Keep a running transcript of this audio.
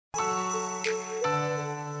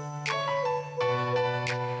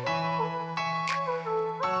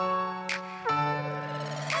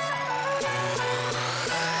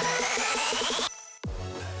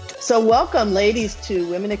So welcome, ladies, to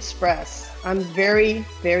Women Express. I'm very,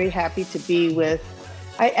 very happy to be with.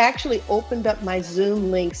 I actually opened up my Zoom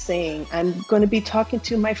link saying I'm going to be talking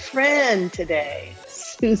to my friend today,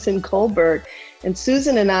 Susan Goldberg. And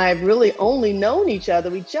Susan and I have really only known each other.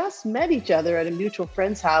 We just met each other at a mutual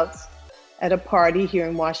friend's house at a party here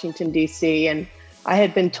in Washington, D.C. And I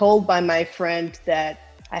had been told by my friend that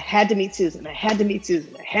I had to meet Susan. I had to meet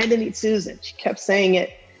Susan. I had to meet Susan. She kept saying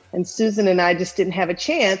it. And Susan and I just didn't have a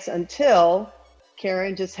chance until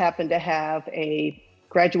Karen just happened to have a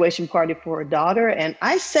graduation party for her daughter. And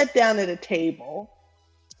I sat down at a table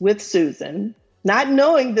with Susan, not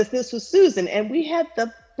knowing that this was Susan. And we had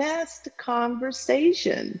the best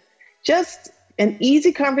conversation, just an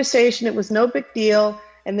easy conversation. It was no big deal.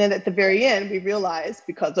 And then at the very end, we realized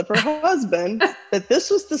because of her husband that this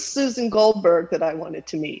was the Susan Goldberg that I wanted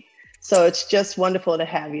to meet. So it's just wonderful to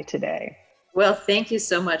have you today. Well, thank you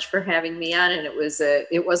so much for having me on. And it was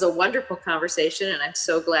a wonderful conversation. And I'm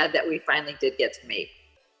so glad that we finally did get to meet.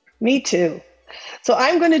 Me too. So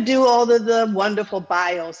I'm going to do all of the wonderful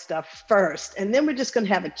bio stuff first, and then we're just going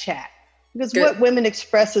to have a chat. Because Good. What Women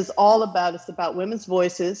Express is all about is about women's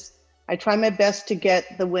voices. I try my best to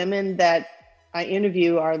get the women that I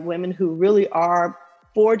interview are women who really are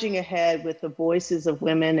forging ahead with the voices of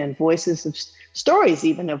women and voices of stories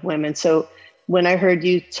even of women. So when I heard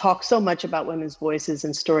you talk so much about women's voices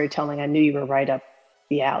and storytelling, I knew you were right up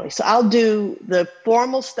the alley. So I'll do the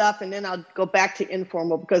formal stuff and then I'll go back to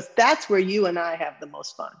informal because that's where you and I have the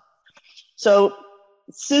most fun. So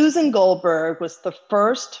Susan Goldberg was the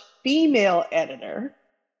first female editor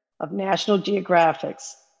of National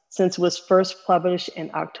Geographic's since it was first published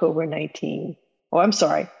in October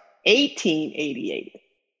 1888.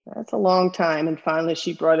 That's a long time. And finally,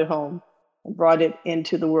 she brought it home and brought it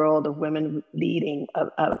into the world of women leading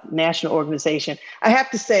a national organization. I have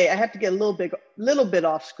to say, I have to get a little bit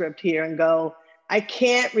off script here and go, I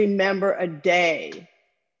can't remember a day.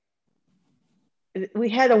 We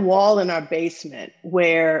had a wall in our basement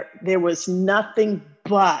where there was nothing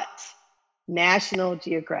but National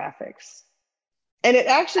Geographics. And it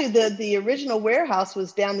actually, the original warehouse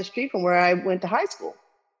was down the street from where I went to high school.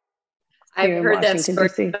 I've heard that story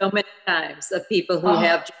so many times of people who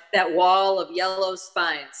have just that wall of yellow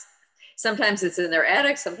spines. Sometimes it's in their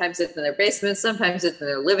attic, sometimes it's in their basement, sometimes it's in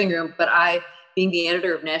their living room. But being the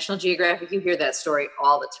editor of National Geographic, you hear that story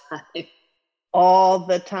all the time. All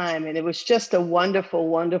the time. And it was just a wonderful,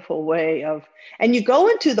 wonderful way of, and you go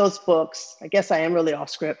into those books, I guess I am really off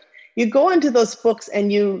script. You go into those books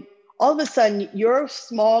and all of a sudden your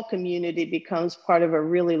small community becomes part of a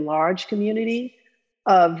really large community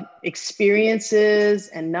of experiences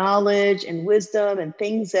and knowledge and wisdom and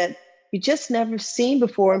things that you just never seen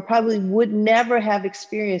before and probably would never have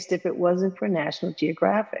experienced if it wasn't for National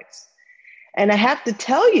Geographic. And I have to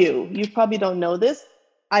tell you, you probably don't know this,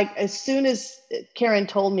 as soon as Karen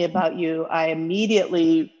told me about you, I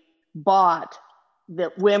immediately bought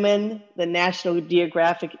the National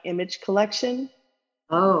Geographic Image Collection.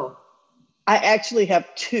 Oh. I actually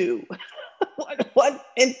have two. One,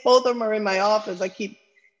 and both of them are in my office. I keep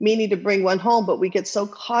meaning to bring one home, but we get so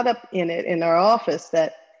caught up in it in our office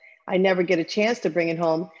that I never get a chance to bring it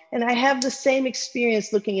home. And I have the same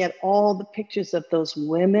experience looking at all the pictures of those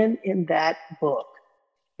women in that book.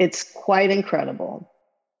 It's quite incredible.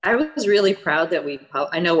 I was really proud that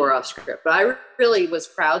I know we're off script, but I really was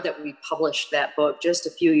proud that we published that book just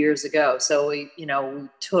a few years ago. So we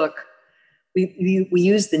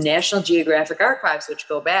used the National Geographic Archives, which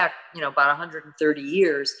go back, about 130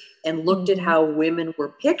 years, and looked at how women were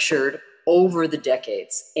pictured over the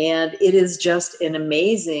decades. And it is just an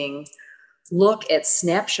amazing look at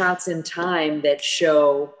snapshots in time that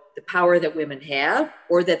show the power that women have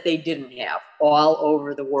or that they didn't have all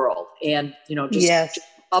over the world. And, just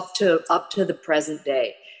up to the present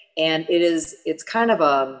day. And it's kind of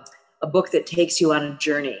a book that takes you on a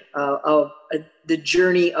journey, the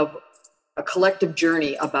journey of a collective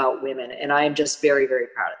journey about women. And I am just very, very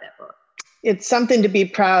proud of that book. It's something to be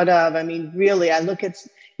proud of. I mean, really, I look at,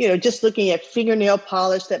 just looking at fingernail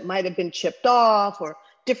polish that might have been chipped off or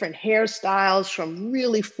different hairstyles from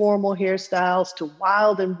really formal hairstyles to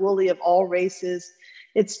wild and woolly of all races.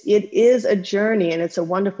 It is a journey, and it's a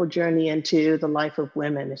wonderful journey into the life of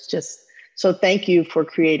women. It's just, so thank you for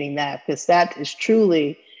creating that, because that is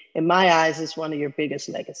truly, in my eyes, is one of your biggest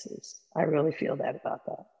legacies. I really feel that about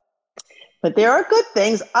that. But there are good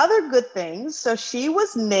things, other good things. So she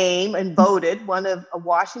was named and voted one of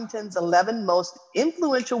Washington's 11 most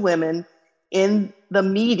influential women in the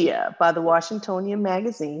media by the Washingtonian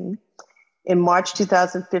magazine. In March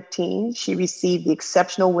 2015, she received the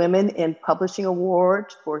Exceptional Women in Publishing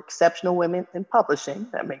Award for Exceptional Women in Publishing.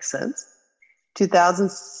 That makes sense.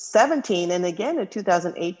 2017, and again in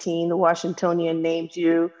 2018, the Washingtonian named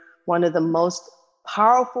you one of the most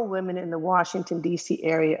powerful women in the Washington, D.C.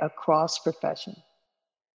 area across profession.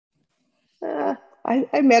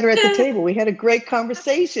 I met her at the table. We had a great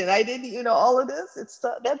conversation. I didn't, all of this.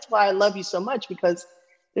 That's why I love you so much, because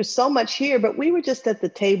there's so much here, but we were just at the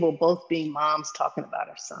table, both being moms talking about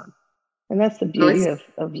our son. And that's the beauty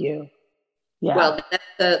of you. Yeah. Well,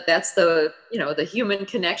 that's the the human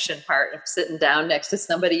connection part of sitting down next to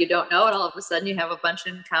somebody you don't know, and all of a sudden you have a bunch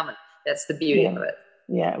in common. That's the beauty of it.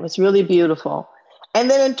 Yeah, it was really beautiful. And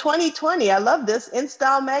then in 2020, I love this,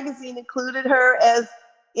 InStyle magazine included her as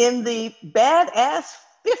in the Badass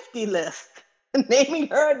 50 list, naming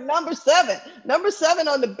her number 7. Number 7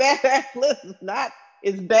 on the Badass list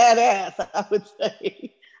is badass, I would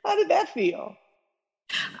say. How did that feel?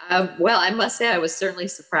 Well, I must say I was certainly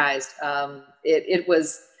surprised. It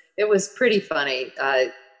was pretty funny.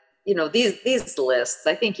 These lists,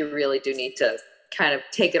 I think you really do need to kind of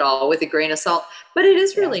take it all with a grain of salt, but it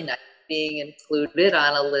is really nice being included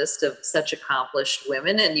on a list of such accomplished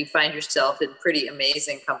women, and you find yourself in pretty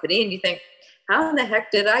amazing company, and you think, how in the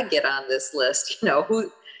heck did I get on this list?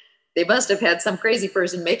 They must have had some crazy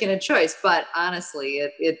person making a choice, but honestly,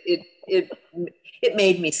 it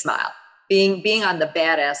made me smile. Being on the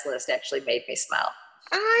badass list actually made me smile.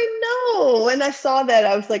 I know. And I saw that.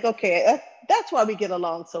 I was like, okay, that's why we get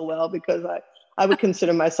along so well, because I would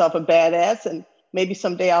consider myself a badass, and maybe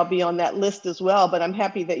someday I'll be on that list as well, but I'm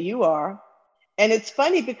happy that you are. And it's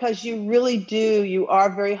funny because you really do. You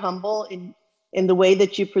are very humble in the way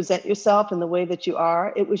that you present yourself and the way that you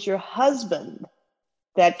are. It was your husband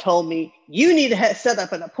that told me, you need to set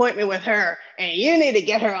up an appointment with her, and you need to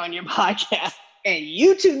get her on your podcast, and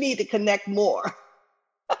you two need to connect more.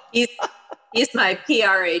 He's my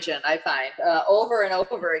PR agent, I find, over and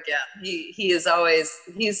over again. He's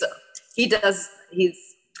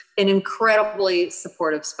an incredibly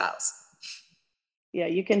supportive spouse. Yeah,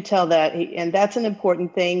 you can tell that. And that's an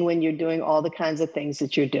important thing when you're doing all the kinds of things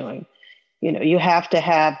that you're doing. You have to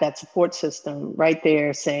have that support system right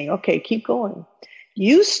there saying, okay, keep going.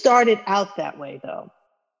 You started out that way, though,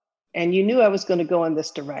 and you knew I was going to go in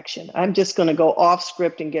this direction. I'm just going to go off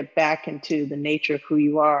script and get back into the nature of who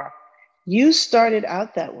you are. You started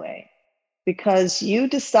out that way because you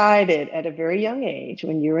decided at a very young age,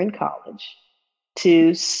 when you were in college,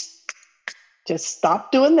 to just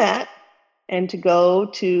stop doing that and to go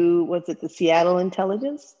to, was it the Seattle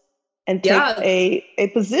Intelligence? And take a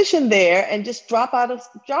position there and just drop out of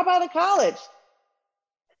college.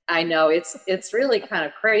 I know it's really kind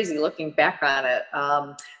of crazy looking back on it.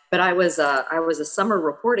 But I was a summer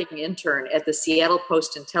reporting intern at the Seattle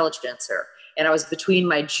Post-Intelligencer, and I was between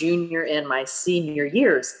my junior and my senior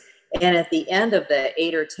years. And at the end of the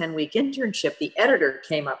 8 or 10 week internship, the editor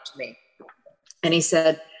came up to me and he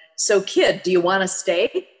said, "So kid, do you want to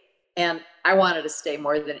stay?" And I wanted to stay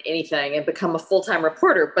more than anything and become a full-time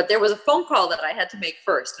reporter. But there was a phone call that I had to make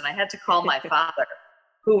first, and I had to call my father,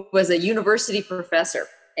 who was a university professor.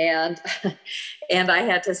 And I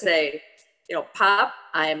had to say, Pop,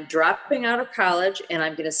 I am dropping out of college and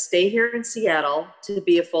I'm going to stay here in Seattle to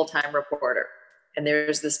be a full-time reporter. And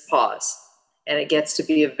there's this pause, and it gets to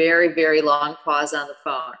be a very, very long pause on the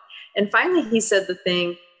phone. And finally, he said the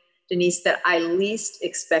thing, Denise, that I least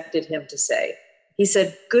expected him to say. He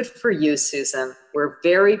said, "Good for you, Susan. We're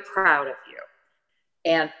very proud of you."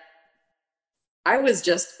 And I was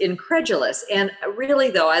just incredulous. And really,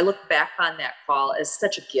 though, I look back on that call as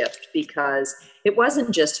such a gift, because it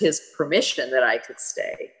wasn't just his permission that I could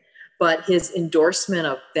stay, but his endorsement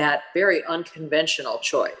of that very unconventional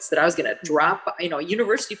choice that I was going to drop, a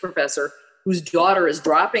university professor whose daughter is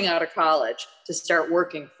dropping out of college to start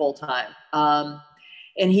working full time.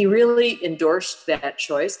 And he really endorsed that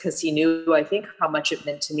choice because he knew, I think, how much it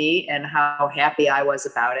meant to me and how happy I was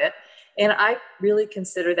about it. And I really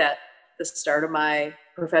consider that the start of my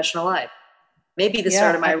professional life. Maybe the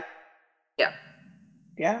start of my,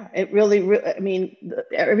 Yeah, it really, I mean,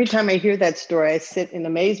 every time I hear that story, I sit in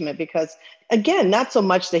amazement because, again, not so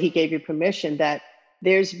much that he gave you permission, that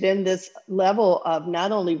there's been this level of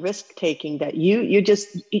not only risk taking that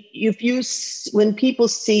when people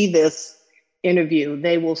see this interview,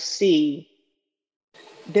 they will see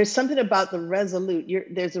there's something about the resolute.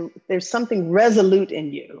 There's something resolute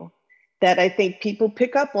in you that I think people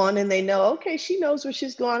pick up on, and they know, okay, she knows where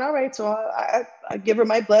she's going. All right, so I give her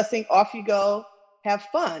my blessing. Off you go. Have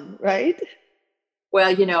fun, right?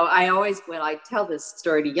 Well, I always, when I tell this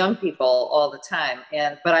story to young people all the time,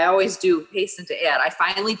 but I always do hasten to add, I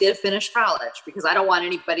finally did finish college because I don't want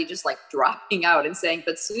anybody just like dropping out and saying,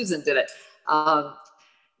 but Susan did it.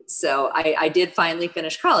 So I did finally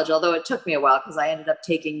finish college, although it took me a while because I ended up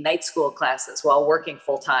taking night school classes while working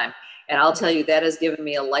full time. And I'll tell you, that has given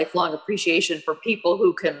me a lifelong appreciation for people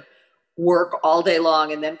who can work all day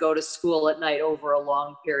long and then go to school at night over a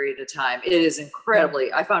long period of time. It is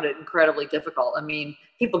I found it incredibly difficult. I mean,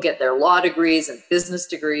 people get their law degrees and business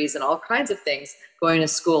degrees and all kinds of things going to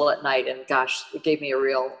school at night. And gosh, it gave me a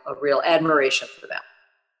real admiration for them.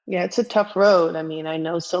 Yeah, it's a tough road. I mean, I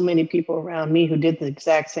know so many people around me who did the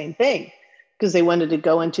exact same thing because they wanted to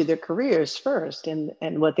go into their careers first. And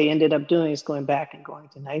what they ended up doing is going back and going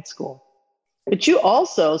to night school. But you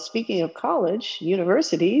also, speaking of college,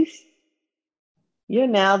 universities, you're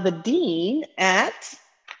now the dean at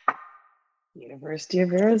University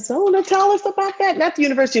of Arizona. Tell us about that. Not the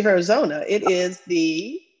University of Arizona. It is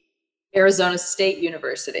the Arizona State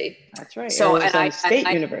University. That's right. So Arizona State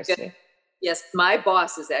University. Yes, my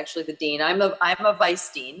boss is actually the dean. I'm a vice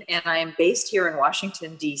dean, and I am based here in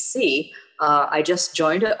Washington, D.C. I just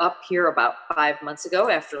joined up here about 5 months ago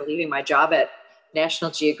after leaving my job at National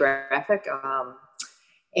Geographic.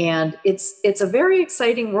 And it's a very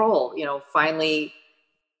exciting role, finally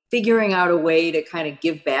figuring out a way to kind of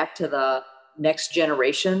give back to the next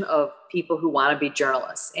generation of people who want to be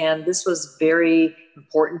journalists. And this was very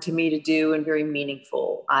important to me to do and very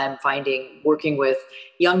meaningful. I'm finding working with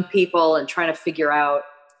young people and trying to figure out,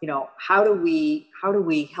 how do we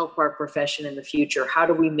help our profession in the future? How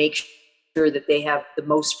do we make sure that they have the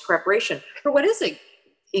most preparation for what is a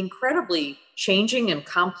incredibly changing and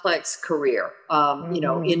complex career,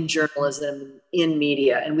 in journalism, in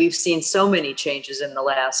media. And we've seen so many changes in the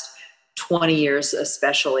last 20 years,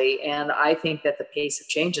 especially. And I think that the pace of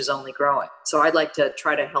change is only growing. So I'd like to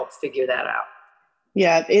try to help figure that out.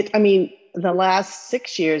 Yeah, the last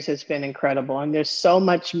 6 years has been incredible. And there's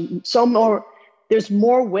there's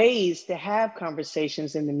more ways to have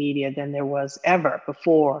conversations in the media than there was ever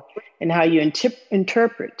before, and how you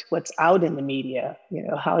interpret what's out in the media,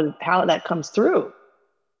 how that comes through.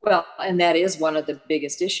 Well, and that is one of the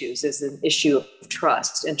biggest issues, is an issue of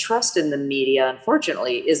trust. And trust in the media,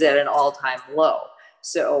 unfortunately, is at an all-time low.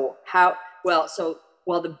 So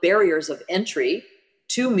while the barriers of entry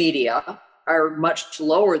to media are much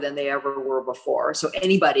lower than they ever were before, so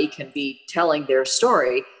anybody can be telling their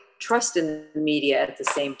story, trust in the media at the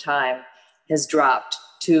same time has dropped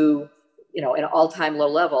to an all-time low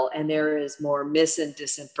level, and there is more mis and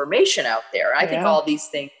disinformation out there. I think all these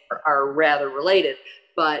things are rather related,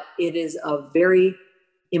 but it is a very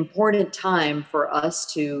important time for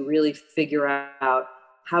us to really figure out,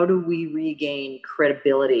 how do we regain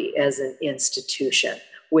credibility as an institution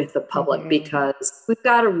with the public, because we've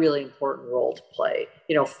got a really important role to play.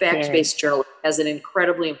 Fact-based journalism has an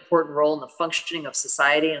incredibly important role in the functioning of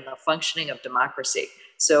society and the functioning of democracy.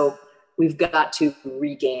 So we've got to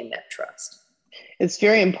regain that trust. It's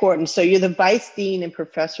very important. So you're the vice dean and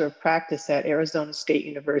professor of practice at Arizona State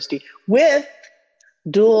University with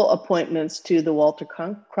dual appointments to the Walter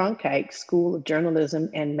Cronkite School of Journalism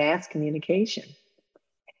and Mass Communication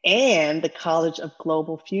and the College of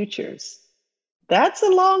Global Futures. That's a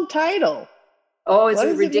long title. Oh, it's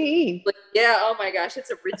ridiculous. Yeah. Oh my gosh. It's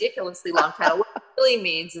a ridiculously long title. What it really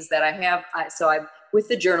means is that I'm with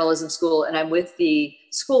the journalism school, and I'm with the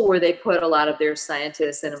school where they put a lot of their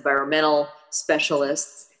scientists and environmental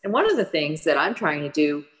specialists. And one of the things that I'm trying to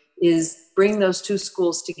do is bring those two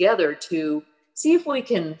schools together to see if we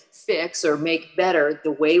can fix or make better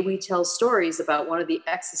the way we tell stories about one of the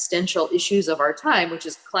existential issues of our time, which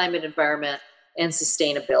is climate, environment, and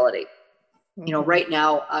sustainability. Right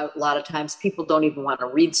now, a lot of times people don't even want to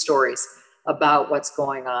read stories about what's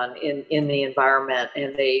going on in the environment,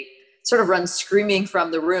 and they sort of run screaming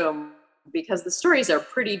from the room because the stories are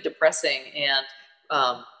pretty depressing, and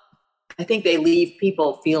I think they leave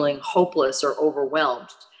people feeling hopeless or overwhelmed.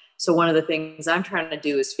 So one of the things I'm trying to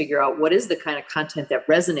do is figure out what is the kind of content that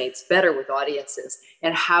resonates better with audiences,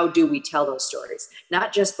 and how do we tell those stories?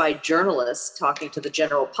 Not just by journalists talking to the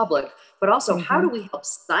general public, but also how do we help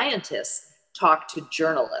scientists talk to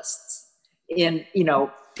journalists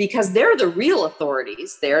because they're the real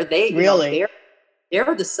authorities there.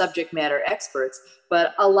 They're the subject matter experts,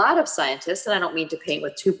 but a lot of scientists, and I don't mean to paint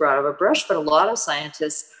with too broad of a brush, but a lot of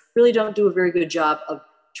scientists really don't do a very good job of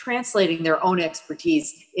translating their own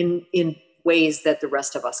expertise in ways that the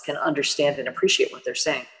rest of us can understand and appreciate what they're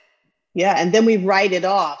saying. Yeah, and then we write it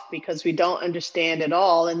off because we don't understand it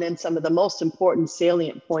all, and then some of the most important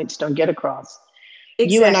salient points don't get across.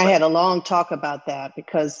 You and I Exactly. had a long talk about that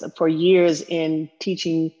because for years in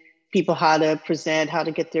teaching people how to present, how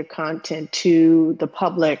to get their content to the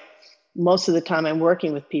public, most of the time I'm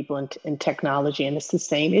working with people in technology, and it's the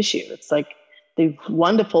same issue. It's like the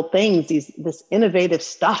wonderful things, this innovative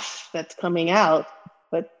stuff that's coming out,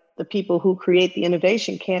 but the people who create the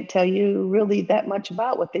innovation can't tell you really that much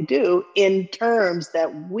about what they do in terms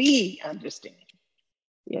that we understand.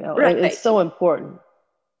 And it's Right. so important.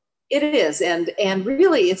 It is. And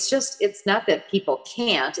really it's not that people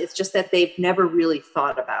can't, it's just that they've never really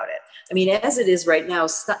thought about it. I mean, as it is right now,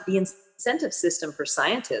 the incentive system for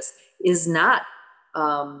scientists is not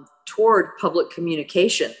toward public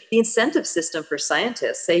communication. The incentive system for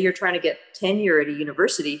scientists, say you're trying to get tenure at a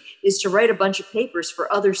university, is to write a bunch of papers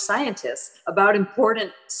for other scientists about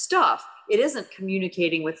important stuff. It isn't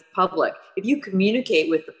communicating with the public. If you communicate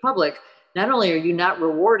with the public, not only are you not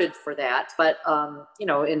rewarded for that, but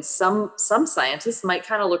in some scientists might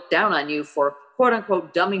kind of look down on you for quote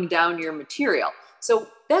unquote dumbing down your material. So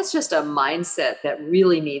that's just a mindset that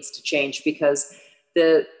really needs to change, because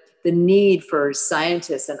the need for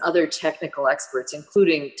scientists and other technical experts,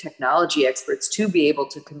 including technology experts, to be able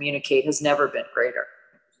to communicate has never been greater.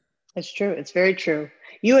 It's true. It's very true.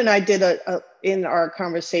 You and I did in our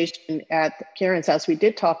conversation at Karen's house, we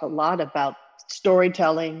did talk a lot about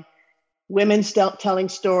storytelling, women telling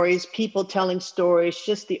stories, people telling stories,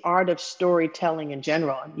 just the art of storytelling in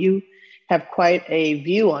general. And you have quite a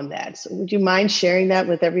view on that. So would you mind sharing that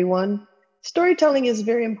with everyone? Storytelling is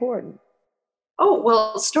very important. Oh,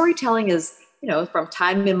 well, storytelling is, from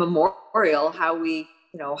time immemorial, how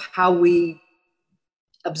we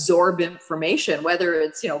absorb information, whether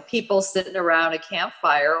it's, people sitting around a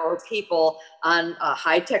campfire or people on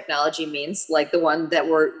high technology means like the one that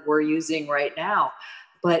we're using right now.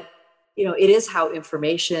 But it is how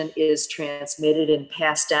information is transmitted and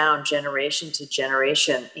passed down generation to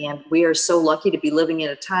generation. And we are so lucky to be living in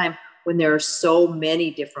a time when there are so many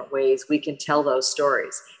different ways we can tell those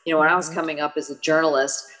stories. When I was coming up as a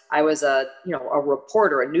journalist, I was a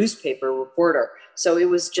reporter, a newspaper reporter. So it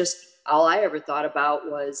was just, all I ever thought about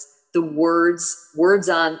was the words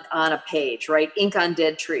on a page, right? Ink on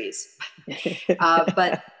dead trees.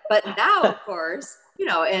 But now, of course,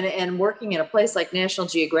 and working in a place like National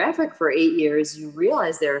Geographic for 8 years, you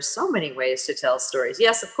realize there are so many ways to tell stories.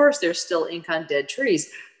 Yes, of course, there's still ink on dead trees,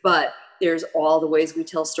 but there's all the ways we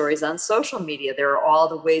tell stories on social media. There are all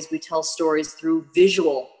the ways we tell stories through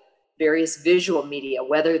various visual media,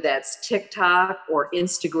 whether that's TikTok or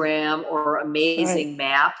Instagram or amazing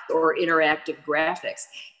maps or interactive graphics.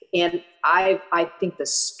 And I think the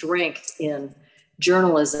strength in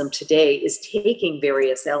journalism today is taking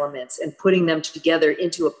various elements and putting them together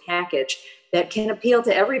into a package that can appeal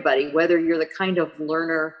to everybody, whether you're the kind of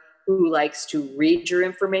learner who likes to read your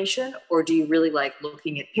information, or do you really like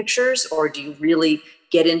looking at pictures, or do you really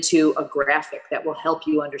get into a graphic that will help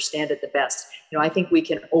you understand it the best? I think we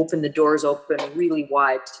can open the doors open really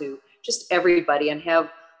wide to just everybody and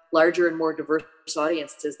have larger and more diverse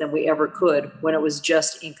audiences than we ever could when it was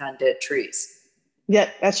just ink on dead trees. Yeah,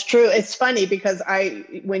 that's true. It's funny because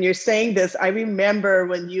when you're saying this, I remember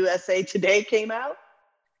when USA Today came out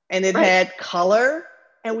and it had color,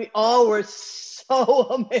 and we all were so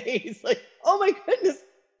amazed. Like, oh my goodness,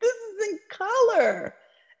 this is in color.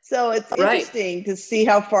 So it's interesting to see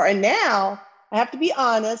how far. And now I have to be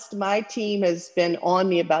honest, my team has been on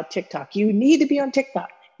me about TikTok. You need to be on TikTok.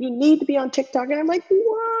 You need to be on TikTok. And I'm like,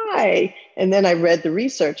 why? And then I read the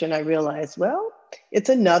research and I realized, well, it's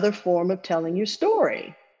another form of telling your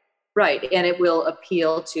story. Right. And it will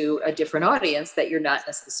appeal to a different audience that you're not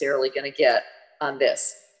necessarily going to get on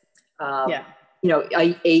this. A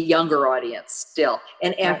younger audience still.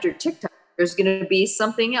 And after TikTok, there's going to be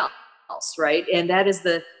something else, right? And that is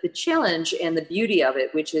the challenge and the beauty of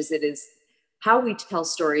it, which is how we tell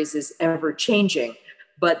stories is ever changing.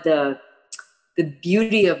 But the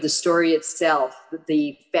beauty of the story itself,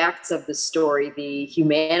 the facts of the story, the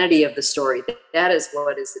humanity of the story, that is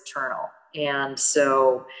what is eternal. And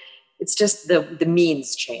so it's just the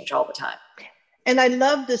means change all the time. And I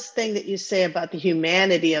love this thing that you say about the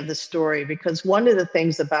humanity of the story, because one of the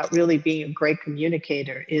things about really being a great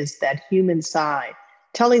communicator is that human side,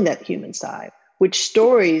 telling that human side, which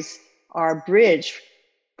stories are a bridge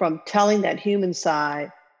from telling that human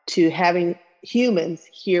side to having humans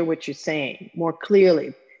hear what you're saying more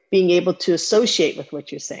clearly, being able to associate with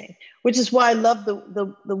what you're saying, which is why I love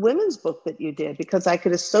the women's book that you did, because I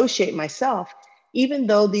could associate myself. Even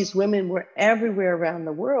though these women were everywhere around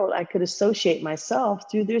the world, I could associate myself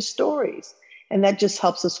through their stories. And that just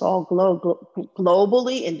helps us all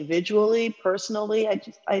globally, individually, personally.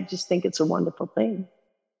 I just think it's a wonderful thing.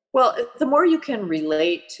 Well, the more you can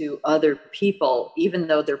relate to other people, even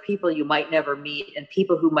though they're people you might never meet and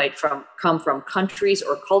people who might come from countries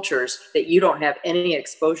or cultures that you don't have any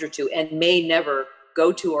exposure to and may never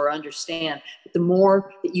go to or understand, but the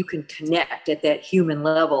more that you can connect at that human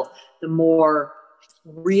level, the more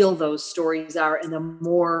real those stories are and the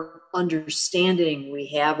more understanding we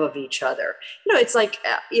have of each other. It's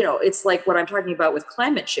like what I'm talking about with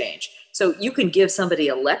climate change. So you can give somebody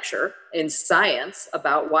a lecture in science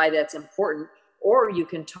about why that's important, or you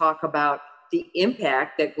can talk about the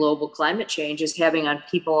impact that global climate change is having on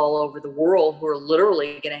people all over the world who are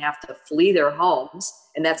literally going to have to flee their homes.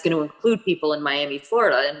 And that's going to include people in Miami,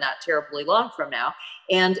 Florida, and not terribly long from now,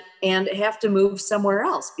 and have to move somewhere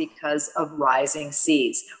else because of rising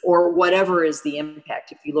seas or whatever is the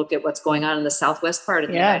impact. If you look at what's going on in the southwest part of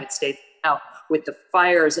the United States now with the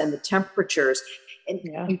fires and the temperatures, and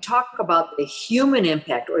you talk about the human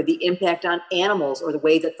impact or the impact on animals or the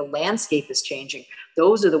way that the landscape is changing,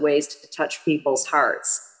 those are the ways to touch people's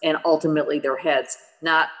hearts and ultimately their heads,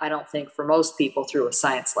 not, I don't think, for most people through a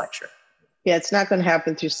science lecture. Yeah, it's not going to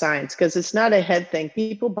happen through science because it's not a head thing.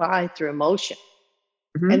 People buy through emotion.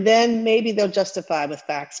 Mm-hmm. And then maybe they'll justify with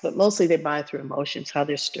facts, but mostly they buy through emotions, how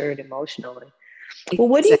they're stirred emotionally. Well,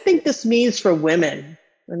 what do you think this means for women?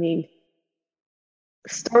 I mean,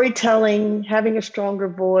 storytelling, having a stronger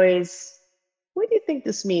voice. What do you think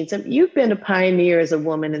this means? I mean, you've been a pioneer as a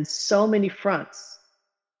woman in so many fronts.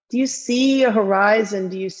 Do you see a horizon?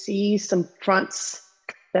 Do you see some fronts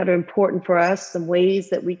that are important for us, some ways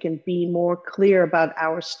that we can be more clear about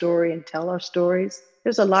our story and tell our stories?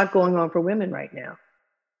 There's a lot going on for women right now.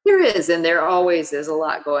 There is, and there always is a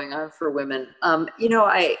lot going on for women.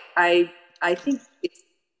 I think it's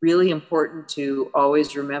really important to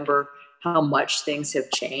always remember how much things have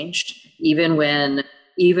changed, even when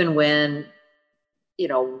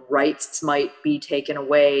rights might be taken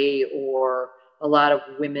away or a lot of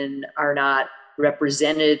women are not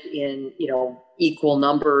represented in equal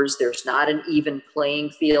numbers. There's not an even playing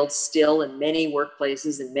field still in many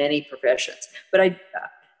workplaces and many professions.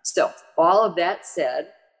 So all of that said,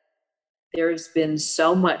 there's been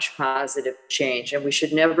so much positive change, and we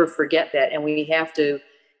should never forget that. And we have to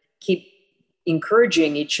keep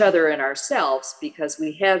encouraging each other and ourselves because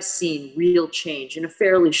we have seen real change in a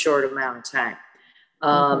fairly short amount of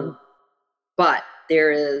time. But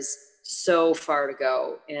there is so far to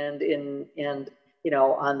go, and in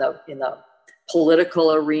the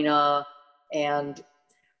political arena, and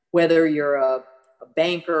whether you're a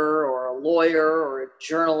banker or a lawyer or a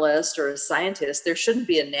journalist or a scientist, there shouldn't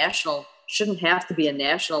have to be a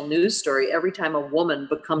national news story every time a woman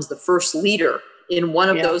becomes the first leader in one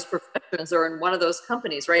of those professions or in one of those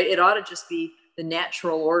companies, right? It ought to just be the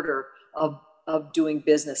natural order of doing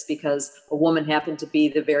business because a woman happened to be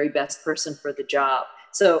the very best person for the job.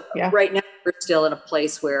 So right now we're still in a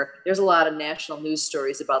place where there's a lot of national news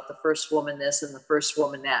stories about the first woman this and the first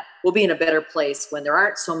woman that. We'll be in a better place when there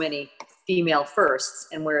aren't so many female firsts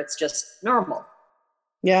and where it's just normal.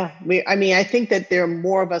 Yeah, I think that there are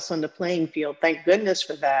more of us on the playing field. Thank goodness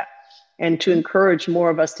for that. And to encourage more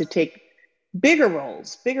of us to take bigger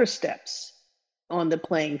roles, bigger steps on the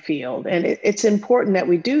playing field. And it's important that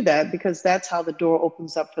we do that because that's how the door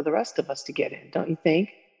opens up for the rest of us to get in, don't you think?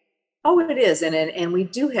 Oh, it is. And we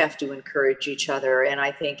do have to encourage each other. And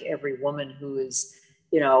I think every woman who has,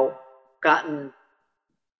 gotten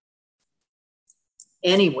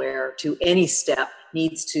anywhere to any step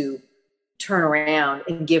needs to turn around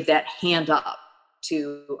and give that hand up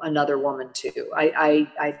to another woman too.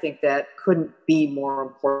 I think that couldn't be more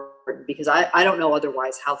important because I don't know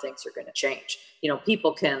otherwise how things are going to change.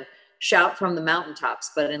 People can shout from the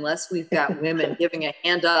mountaintops, but unless we've got women giving a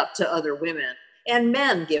hand up to other women and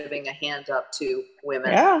men giving a hand up to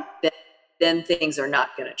women, then things are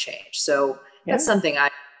not going to change. So that's something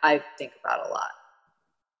I think about a lot.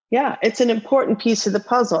 Yeah, it's an important piece of the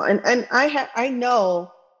puzzle. And I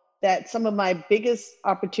know that some of my biggest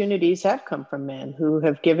opportunities have come from men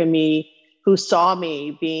who saw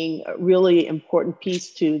me being a really important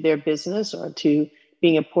piece to their business or to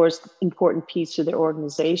being an important piece to their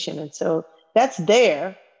organization. And so that's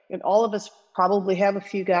there. And all of us probably have a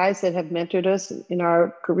few guys that have mentored us in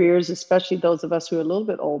our careers, especially those of us who are a little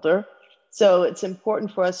bit older. So it's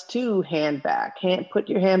important for us to put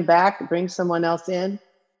your hand back, bring someone else in.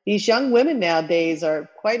 These young women nowadays are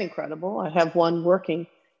quite incredible. I have one working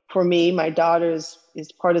for me. My daughter is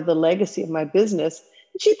part of the legacy of my business.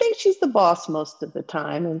 She thinks she's the boss most of the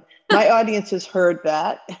time. And my audience has heard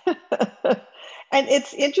that. And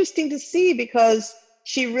it's interesting to see because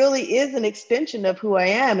she really is an extension of who I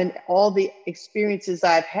am and all the experiences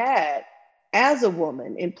I've had as a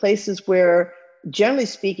woman in places where generally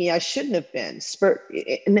speaking, I shouldn't have been.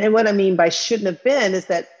 And what I mean by shouldn't have been is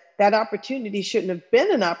that that opportunity shouldn't have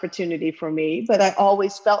been an opportunity for me, but I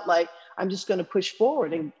always felt like I'm just going to push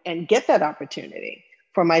forward and get that opportunity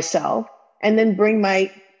for myself, and then bring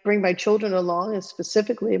my children along. And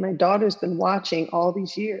specifically, my daughter's been watching all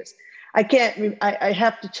these years. I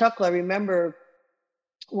have to chuckle. I remember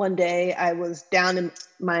one day I was down in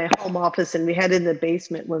my home office, and we had it in the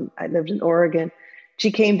basement when I lived in Oregon.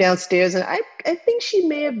 She came downstairs, and I think she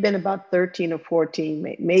may have been about 13 or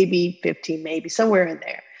 14, maybe 15, maybe somewhere in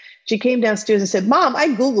there. She came downstairs and said, "Mom, I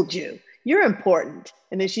Googled you. You're important."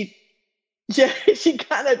 And then she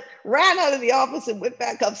kind of ran out of the office and went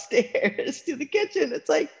back upstairs to the kitchen. It's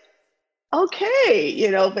like,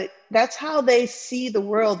 okay, but that's how they see the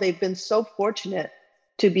world. They've been so fortunate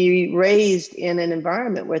to be raised in an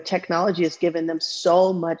environment where technology has given them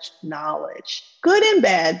so much knowledge, good and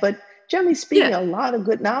bad, but generally speaking, a lot of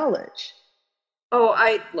good knowledge. Oh,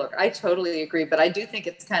 I totally agree, but I do think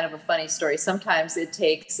it's kind of a funny story. Sometimes it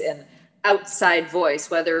takes an outside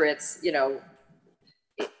voice, whether it's,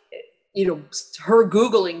 her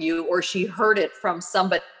Googling you, or she heard it from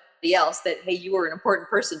somebody else that, hey, you were an important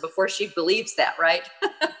person, before she believes that, right?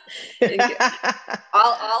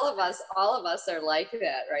 all of us are like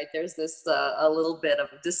that, right? There's this a little bit of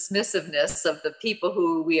dismissiveness of the people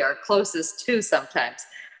who we are closest to sometimes.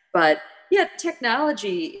 But yeah,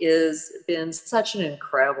 technology has been such an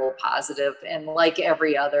incredible positive, and like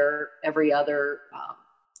every other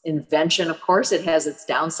invention, of course, it has its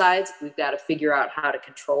downsides. We've got to figure out how to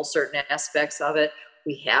control certain aspects of it.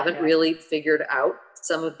 We haven't really figured out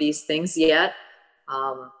some of these things yet.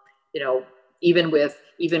 Even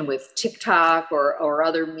with TikTok or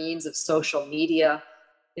other means of social media,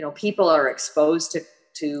 people are exposed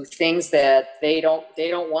to things that they don't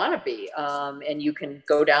want to be, and you can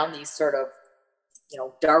go down these sort of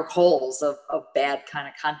dark holes of bad kind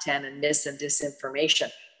of content and disinformation.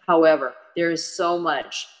 However, there is so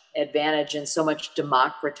much advantage and so much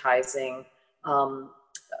democratizing.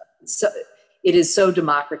 So it is so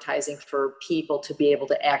democratizing for people to be able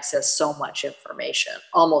to access so much information,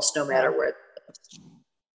 almost no matter where.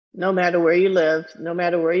 No matter where you live, no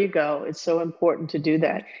matter where you go, it's so important to do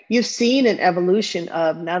that. You've seen an evolution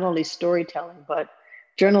of not only storytelling, but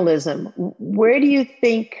journalism. Where do you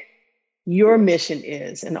think your mission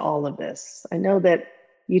is in all of this? I know that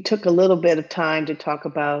you took a little bit of time to talk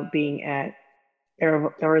about being at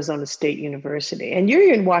Arizona State University, and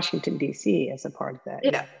you're in Washington, D.C. as a part of that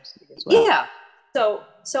university as well. Yeah.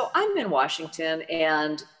 So I'm in Washington,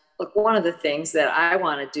 and look, one of the things that I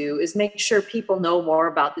want to do is make sure people know more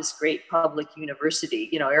about this great public university.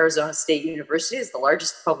 Arizona State University is the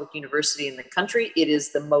largest public university in the country. It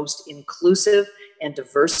is the most inclusive and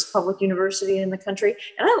diverse public university in the country.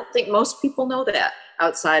 And I don't think most people know that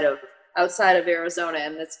outside of Arizona.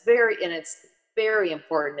 And it's very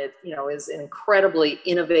important. It, is incredibly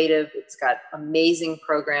innovative. It's got amazing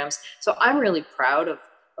programs. So I'm really proud of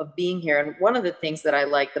being here. And one of the things that I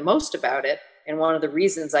like the most about it, and one of the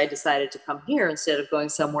reasons I decided to come here instead of going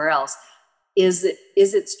somewhere else, is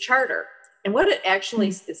its charter. And what it actually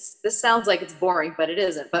is, this sounds like it's boring, but it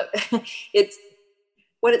isn't. But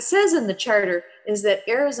what it says in the charter is that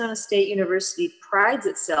Arizona State University prides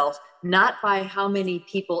itself not by how many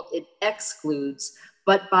people it excludes,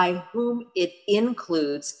 but by whom it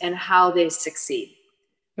includes and how they succeed.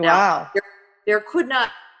 Wow. Now, there could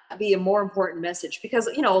not be a more important message, because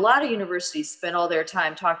a lot of universities spend all their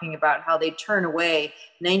time talking about how they turn away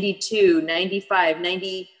 92, 95,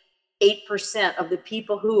 98% of the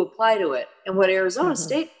people who apply to it. And what Arizona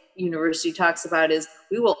State University talks about is,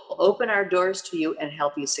 we will open our doors to you and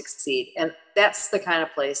help you succeed. And that's the kind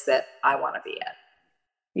of place that I want to be at.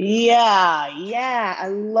 Yeah. I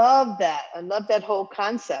love that. I love that whole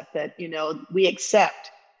concept that, we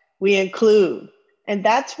accept, we include. And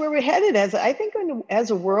that's where we're headed as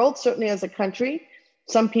a world, certainly as a country.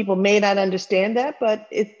 Some people may not understand that, but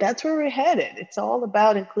that's where we're headed. It's all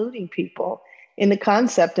about including people in the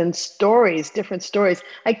concept and stories, different stories.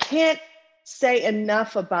 I can't say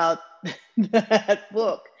enough about that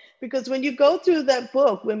book, because when you go through that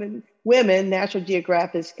book, Women, National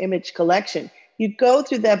Geographic's Image Collection, you go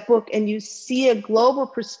through that book and you see a global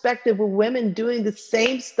perspective of women doing the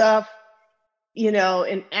same stuff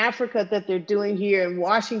in Africa that they're doing here in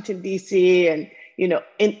Washington, D.C., and,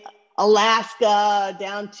 in Alaska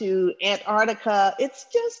down to Antarctica. It's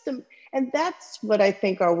just, and that's what I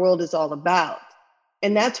think our world is all about.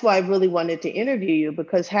 And that's why I really wanted to interview you,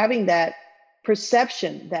 because having that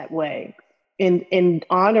perception that way in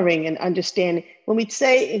honoring and understanding, when we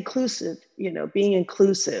say inclusive, being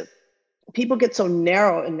inclusive, people get so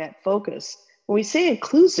narrow in that focus. when we say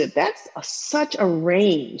inclusive, that's such a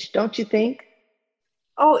range, don't you think?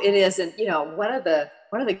 Oh, it is. And, one of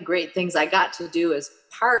the great things I got to do as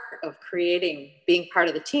part of being part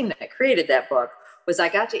of the team that created that book was I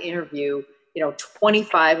got to interview,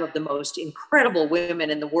 25 of the most incredible women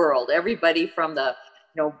in the world, everybody from the,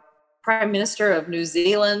 Prime Minister of New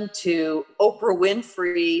Zealand to Oprah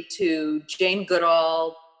Winfrey to Jane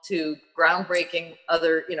Goodall to groundbreaking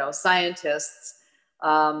other, scientists.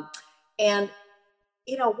 And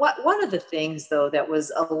one of the things though that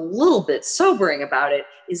was a little bit sobering about it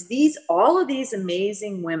is all of these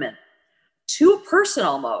amazing women, to a person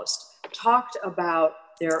almost, talked about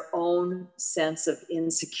their own sense of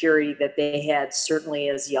insecurity that they had, certainly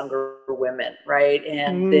as younger women, right?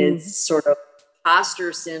 And the sort of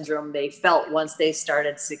imposter syndrome they felt once they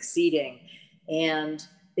started succeeding, and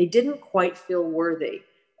they didn't quite feel worthy.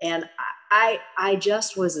 And I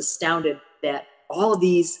just was astounded that all of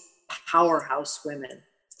these powerhouse women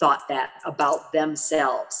thought that about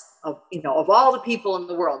themselves. Of all the people in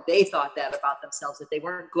the world, they thought that about themselves, that they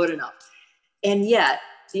weren't good enough. And yet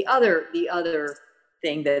the other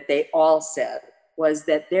thing that they all said was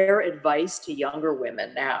that their advice to younger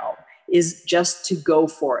women now is just to go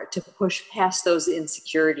for it, to push past those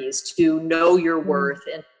insecurities, to know your worth,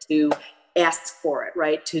 and to ask for it,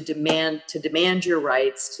 right? To demand your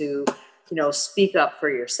rights, to speak up for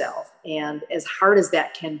yourself. And as hard as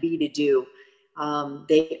that can be to do,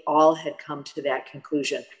 they all had come to that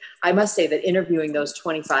conclusion. I must say that interviewing those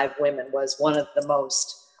 25 women was one of the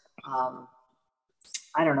most,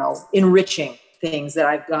 enriching things that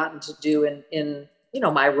I've gotten to do in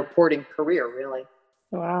my reporting career, really.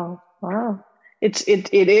 Wow. It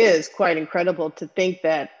is quite incredible to think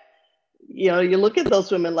that, you look at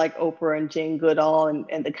those women like Oprah and Jane Goodall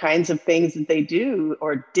and the kinds of things that they do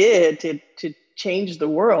or did to change the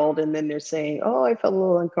world. And then they're saying, oh, I felt a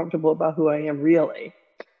little uncomfortable about who I am really.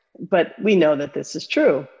 But we know that this is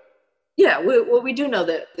true. Yeah, we do know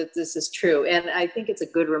that this is true. And I think it's a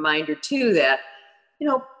good reminder too that,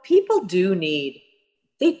 people do need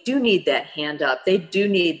that hand up. They do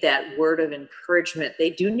need that word of encouragement.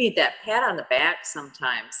 They do need that pat on the back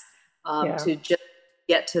sometimes, to just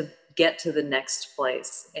get to the next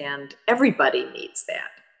place. And everybody needs that.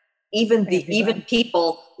 Even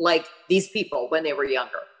people like these people when they were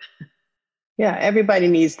younger. Yeah, everybody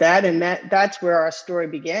needs that. And that's where our story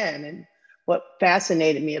began. And what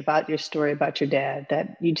fascinated me about your story about your dad,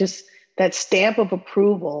 that stamp of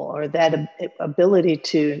approval, or that ability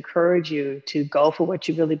to encourage you to go for what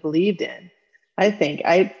you really believed in. I think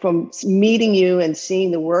from meeting you and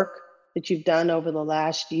seeing the work that you've done over the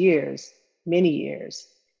last many years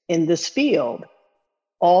in this field,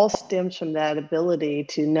 all stems from that ability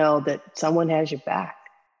to know that someone has your back.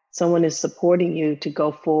 Someone is supporting you to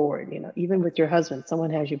go forward, even with your husband,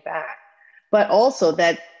 someone has your back. But also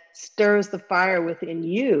that stirs the fire within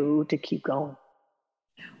you to keep going.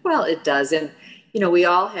 Well, it does. And, we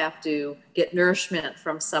all have to get nourishment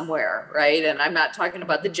from somewhere, right? And I'm not talking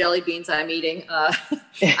about the jelly beans I'm eating.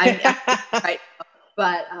 Right.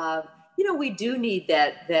 But, we do need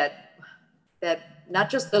that not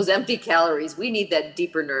just those empty calories, we need that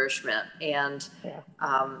deeper nourishment. And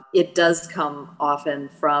it does come often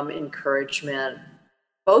from encouragement,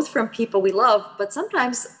 both from people we love, but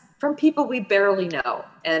sometimes from people we barely know.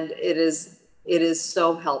 And it is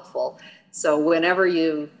so helpful. So whenever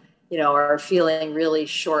you are feeling really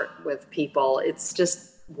short with people, it's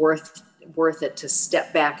just worth it to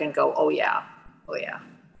step back and go, oh yeah.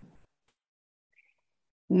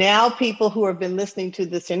 Now people who have been listening to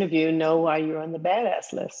this interview know why you're on the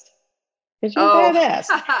badass list. Because you're badass.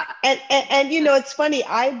 And it's funny.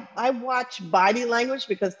 I watch body language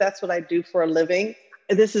because that's what I do for a living.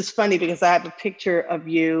 This is funny because I have a picture of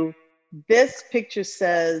you. This picture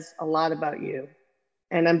says a lot about you.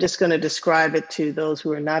 And I'm just going to describe it to those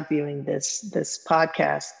who are not viewing this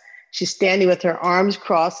podcast. She's standing with her arms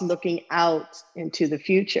crossed, looking out into the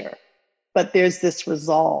future. But there's this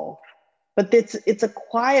resolve. But it's a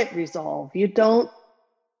quiet resolve. You don't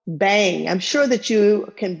bang. I'm sure that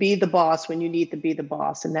you can be the boss when you need to be the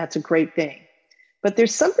boss, and that's a great thing. But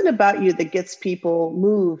there's something about you that gets people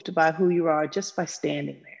moved by who you are just by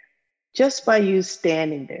standing there. Just by you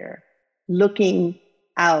standing there, looking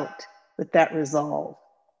out with that resolve.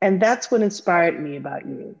 And that's what inspired me about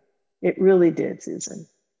you. It really did, Susan.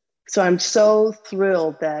 So I'm so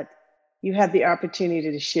thrilled that you had the opportunity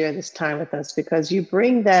to share this time with us, because you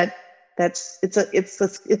bring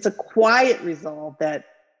it's a quiet resolve that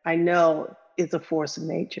I know is a force of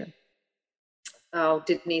nature. Oh,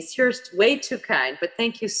 Denise, you're way too kind, but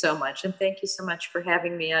thank you so much. And thank you so much for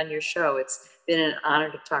having me on your show. It's been an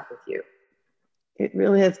honor to talk with you. It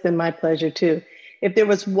really has been my pleasure too. If there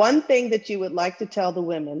was one thing that you would like to tell the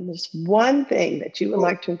women, there's one thing that you would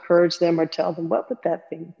like to encourage them or tell them, what would that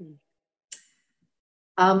thing be?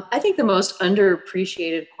 I think the most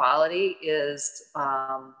underappreciated quality is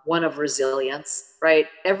one of resilience, right?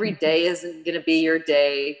 Every day isn't going to be your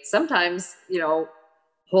day. Sometimes,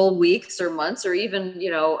 whole weeks or months or even,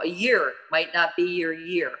 a year might not be your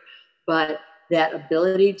year. But that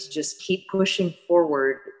ability to just keep pushing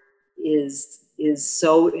forward is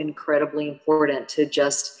so incredibly important, to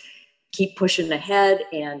just keep pushing ahead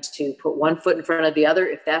and to put one foot in front of the other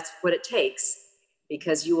if that's what it takes,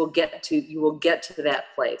 because you will get to that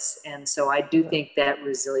place. And so I do think that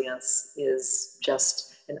resilience is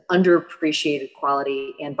just an underappreciated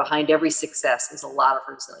quality, and behind every success is a lot of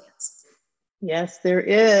resilience. Yes, there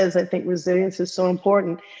is. I think resilience is so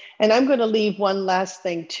important. And I'm going to leave one last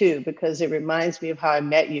thing too, because it reminds me of how I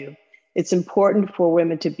met you. It's important for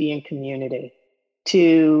women to be in community,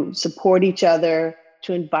 to support each other,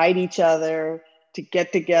 to invite each other, to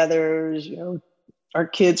get togethers, our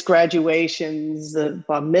kids' graduations, the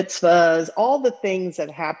bar mitzvahs, all the things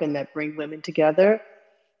that happen that bring women together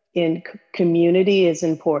in community is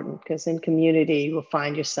important, because in community you will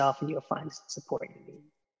find yourself and you'll find the support you need.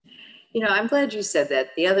 I'm glad you said that.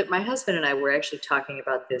 My husband and I were actually talking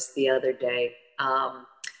about this the other day.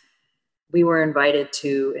 We were invited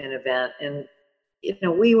to an event,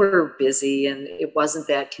 and we were busy and it wasn't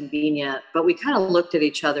that convenient, but we kind of looked at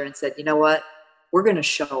each other and said, you know what, we're going to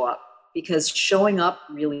show up, because showing up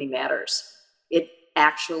really matters. It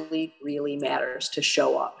actually really matters to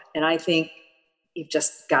show up. And I think you've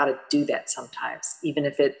just got to do that sometimes, even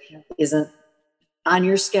if it isn't on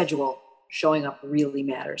your schedule. Showing up really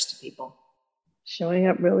matters to people. Showing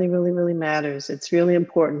up really, really, really matters. It's really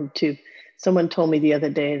important too. Someone told me the other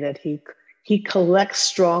day that he collects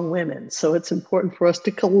strong women. So it's important for us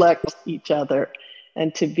to collect each other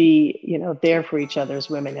and to be, there for each other as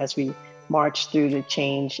women as we march through to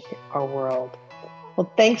change our world. Well,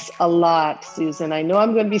 thanks a lot, Susan. I know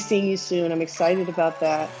I'm going to be seeing you soon. I'm excited about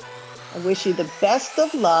that. I wish you the best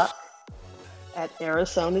of luck at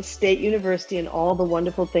Arizona State University and all the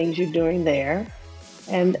wonderful things you're doing there.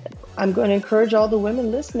 And I'm going to encourage all the women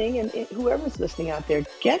listening, and whoever's listening out there,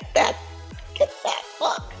 get that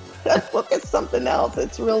book. That book is something else.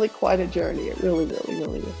 It's really quite a journey. It really, really,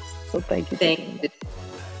 really is. So thank you. Thank you.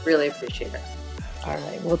 Really appreciate it. All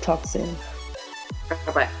right. We'll talk soon.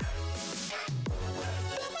 Bye-bye.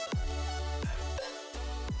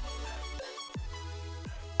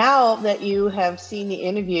 Now that you have seen the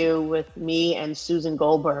interview with me and Susan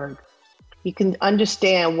Goldberg, you can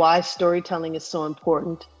understand why storytelling is so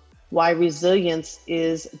important, why resilience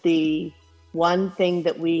is the one thing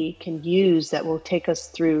that we can use that will take us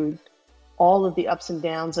through all of the ups and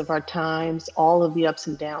downs of our times, all of the ups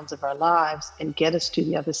and downs of our lives, and get us to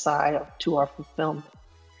the other side, to our fulfillment.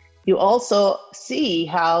 You also see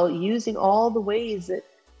how using all the ways that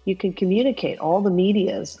you can communicate, all the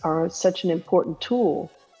medias are such an important tool.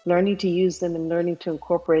 Learning to use them and learning to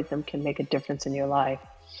incorporate them can make a difference in your life.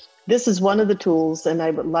 This is one of the tools, and I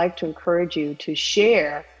would like to encourage you to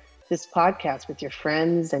share this podcast with your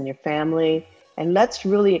friends and your family, and let's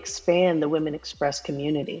really expand the Women Express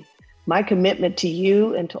community. My commitment to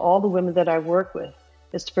you and to all the women that I work with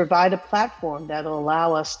is to provide a platform that will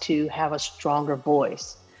allow us to have a stronger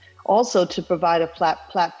voice. Also to provide a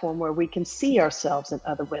platform where we can see ourselves in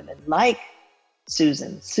other women like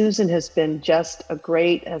Susan. Susan has been just a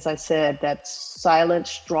great, as I said, that silent,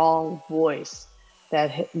 strong voice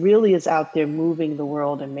that really is out there moving the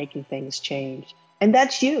world and making things change. And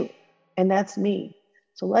that's you, and that's me.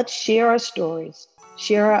 So let's share our stories,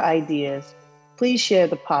 share our ideas. Please share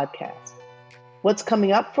the podcast. What's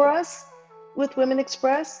coming up for us with Women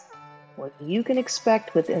Express? Well, you can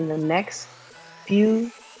expect within the next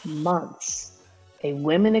few months a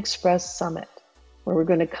Women Express Summit, where we're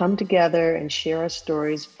going to come together and share our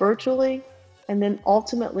stories virtually. And then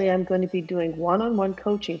ultimately, I'm going to be doing one-on-one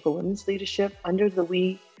coaching for women's leadership under the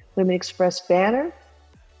We Women Express banner.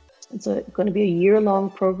 It's going to be a year-long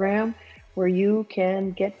program where you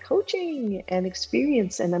can get coaching and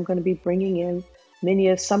experience. And I'm going to be bringing in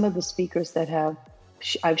some of the speakers that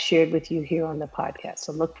I've shared with you here on the podcast.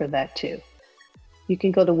 So look for that too. You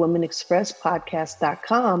can go to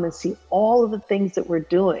womenexpresspodcast.com and see all of the things that we're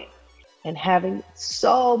doing and having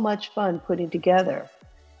so much fun putting together.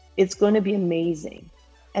 It's going to be amazing.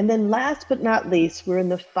 And then last but not least, we're in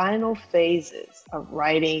the final phases of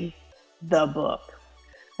writing the book.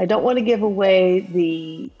 I don't want to give away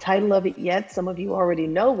the title of it yet. Some of you already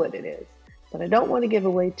know what it is, but I don't want to give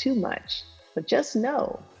away too much. But just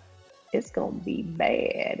know it's going to be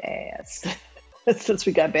badass. Since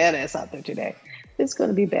we got badass out there today. It's going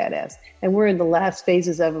to be badass. And we're in the last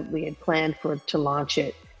phases of it. We had planned to launch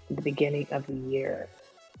it at the beginning of the year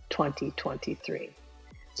 2023.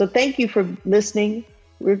 So thank you for listening.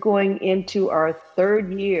 We're going into our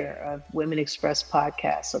third year of Women Express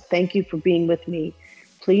podcast. So thank you for being with me.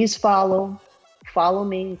 Please follow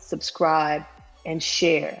me, subscribe, and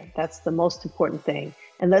share. That's the most important thing.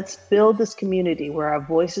 And let's build this community where our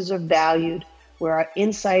voices are valued, where our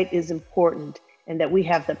insight is important, and that we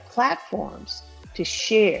have the platforms to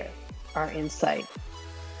share our insight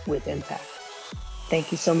with impact.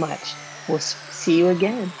 Thank you so much. We'll see you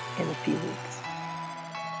again in a few weeks.